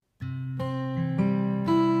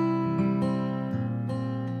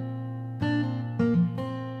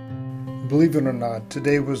Believe it or not,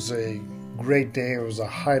 today was a great day. It was a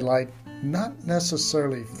highlight, not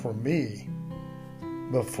necessarily for me,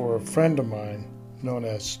 but for a friend of mine known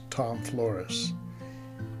as Tom Flores.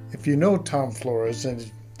 If you know Tom Flores, and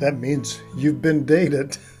that means you've been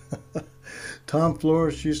dated. Tom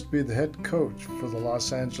Flores used to be the head coach for the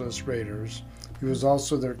Los Angeles Raiders. He was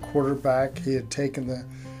also their quarterback. He had taken the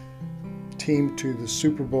team to the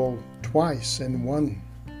Super Bowl twice and won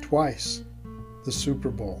twice the Super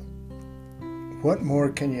Bowl. What more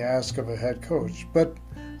can you ask of a head coach? But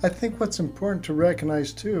I think what's important to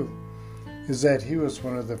recognize too is that he was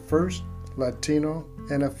one of the first Latino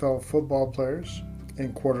NFL football players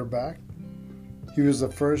and quarterback. He was the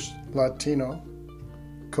first Latino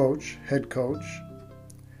coach, head coach,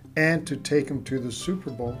 and to take him to the Super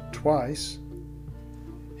Bowl twice.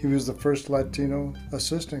 He was the first Latino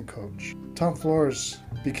assistant coach. Tom Flores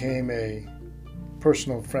became a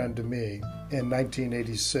personal friend to me in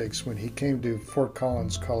 1986 when he came to Fort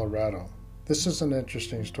Collins, Colorado. This is an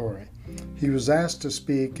interesting story. He was asked to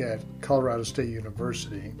speak at Colorado State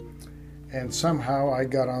University, and somehow I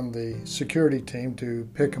got on the security team to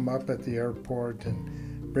pick him up at the airport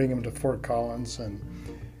and bring him to Fort Collins. And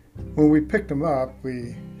when we picked him up,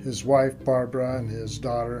 his wife Barbara and his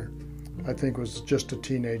daughter, I think was just a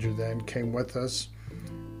teenager then, came with us,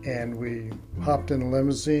 and we hopped in a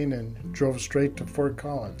limousine and drove straight to Fort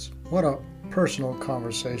Collins. What a personal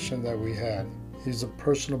conversation that we had. He's a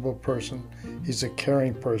personable person. He's a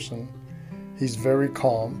caring person. He's very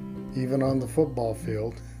calm, even on the football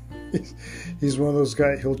field. He's one of those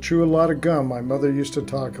guys, he'll chew a lot of gum. My mother used to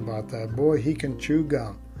talk about that. Boy, he can chew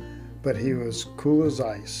gum. But he was cool as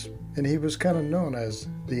ice. And he was kind of known as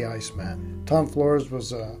the Iceman. Tom Flores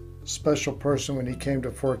was a special person when he came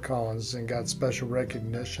to Fort Collins and got special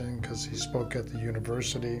recognition because he spoke at the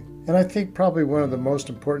university. And I think probably one of the most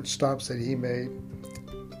important stops that he made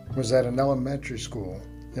was at an elementary school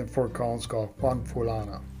in Fort Collins called Juan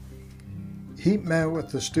Fulana. He met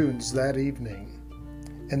with the students that evening,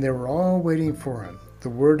 and they were all waiting for him. The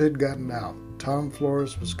word had gotten out. Tom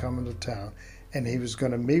Flores was coming to town, and he was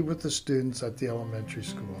going to meet with the students at the elementary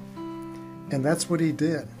school. And that's what he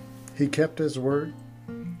did. He kept his word.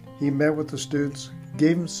 He met with the students,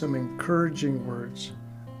 gave them some encouraging words,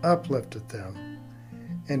 uplifted them.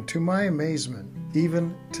 And to my amazement,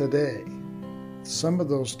 even today, some of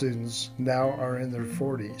those students now are in their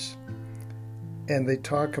 40s. And they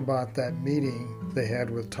talk about that meeting they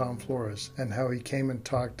had with Tom Flores and how he came and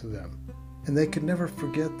talked to them. And they could never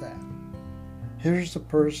forget that. Here's a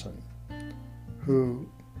person who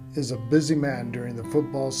is a busy man during the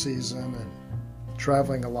football season and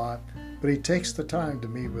traveling a lot, but he takes the time to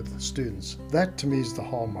meet with the students. That to me is the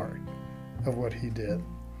hallmark of what he did.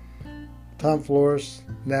 Tom Flores,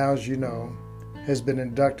 now as you know, has been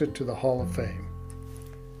inducted to the Hall of Fame.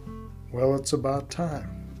 Well, it's about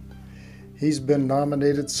time. He's been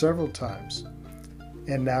nominated several times,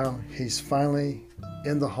 and now he's finally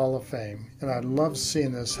in the Hall of Fame. And I love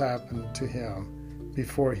seeing this happen to him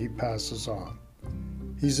before he passes on.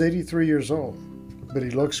 He's 83 years old, but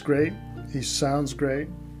he looks great. He sounds great.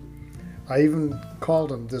 I even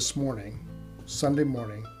called him this morning, Sunday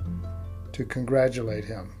morning, to congratulate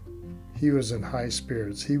him. He was in high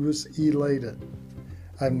spirits. He was elated.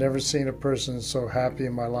 I've never seen a person so happy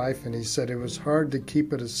in my life, and he said it was hard to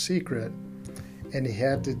keep it a secret, and he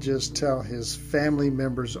had to just tell his family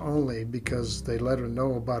members only because they let him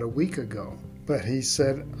know about a week ago. But he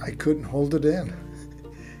said, I couldn't hold it in.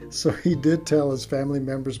 So he did tell his family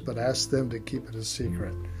members, but asked them to keep it a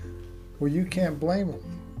secret. Well, you can't blame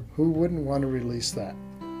him. Who wouldn't want to release that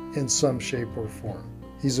in some shape or form?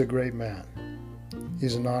 He's a great man.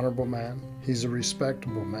 He's an honorable man. He's a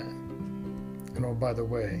respectable man. And oh, by the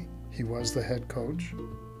way, he was the head coach,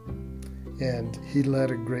 and he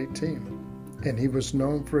led a great team. And he was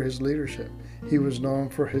known for his leadership. He was known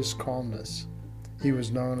for his calmness. He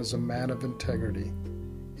was known as a man of integrity.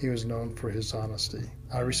 He was known for his honesty.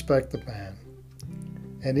 I respect the man.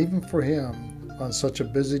 And even for him, on such a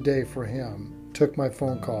busy day for him, took my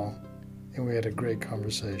phone call, and we had a great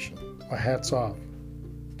conversation. My hat's off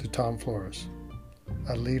to Tom Flores,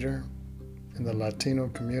 a leader in the Latino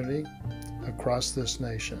community across this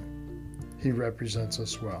nation. He represents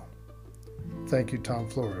us well. Thank you, Tom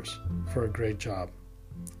Flores, for a great job.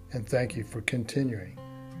 And thank you for continuing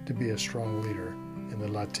to be a strong leader in the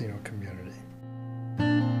Latino community.